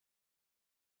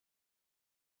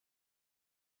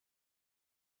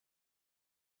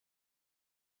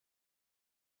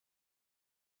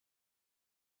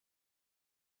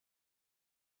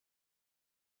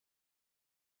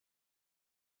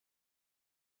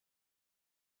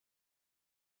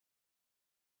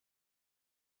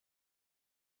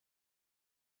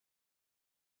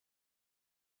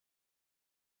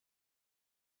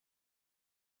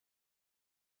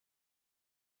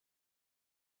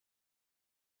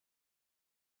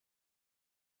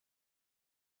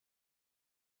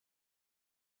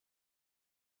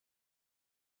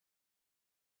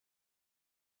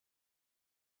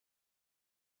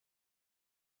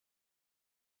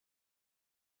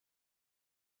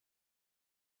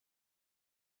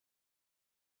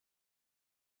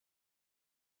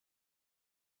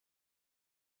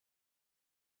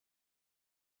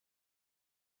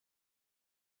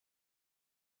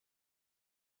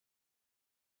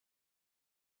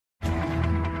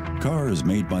Cars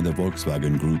made by the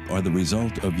Volkswagen Group are the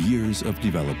result of years of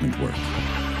development work.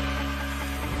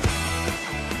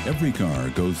 Every car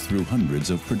goes through hundreds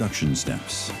of production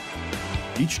steps.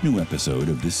 Each new episode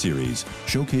of this series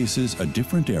showcases a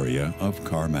different area of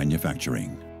car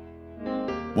manufacturing.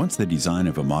 Once the design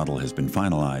of a model has been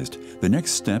finalized, the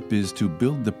next step is to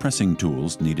build the pressing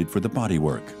tools needed for the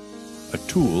bodywork. A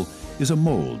tool is a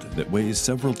mold that weighs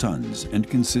several tons and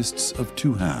consists of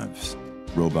two halves.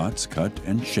 Robots cut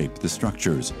and shape the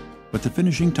structures, but the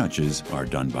finishing touches are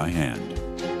done by hand.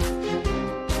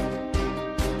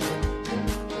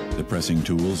 The pressing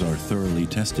tools are thoroughly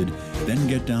tested, then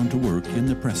get down to work in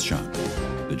the press shop.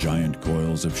 The giant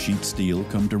coils of sheet steel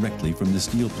come directly from the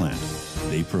steel plant.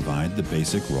 They provide the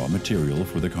basic raw material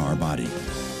for the car body.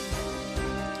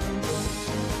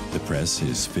 The press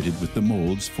is fitted with the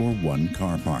molds for one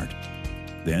car part.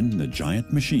 Then the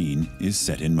giant machine is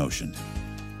set in motion.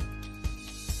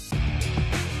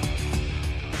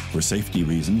 For safety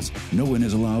reasons, no one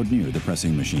is allowed near the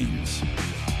pressing machines.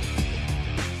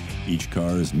 Each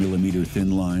car's millimeter-thin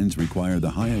lines require the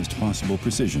highest possible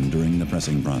precision during the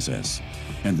pressing process,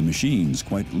 and the machines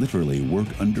quite literally work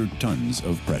under tons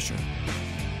of pressure.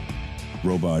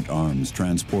 Robot arms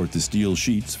transport the steel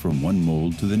sheets from one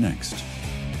mold to the next.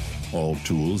 All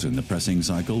tools in the pressing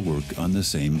cycle work on the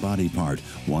same body part,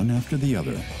 one after the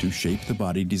other, to shape the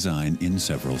body design in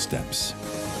several steps.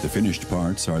 The finished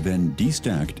parts are then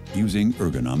destacked using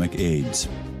ergonomic aids.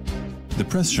 The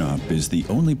press shop is the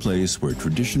only place where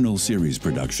traditional series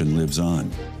production lives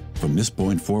on. From this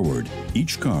point forward,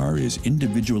 each car is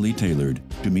individually tailored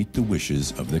to meet the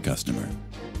wishes of the customer.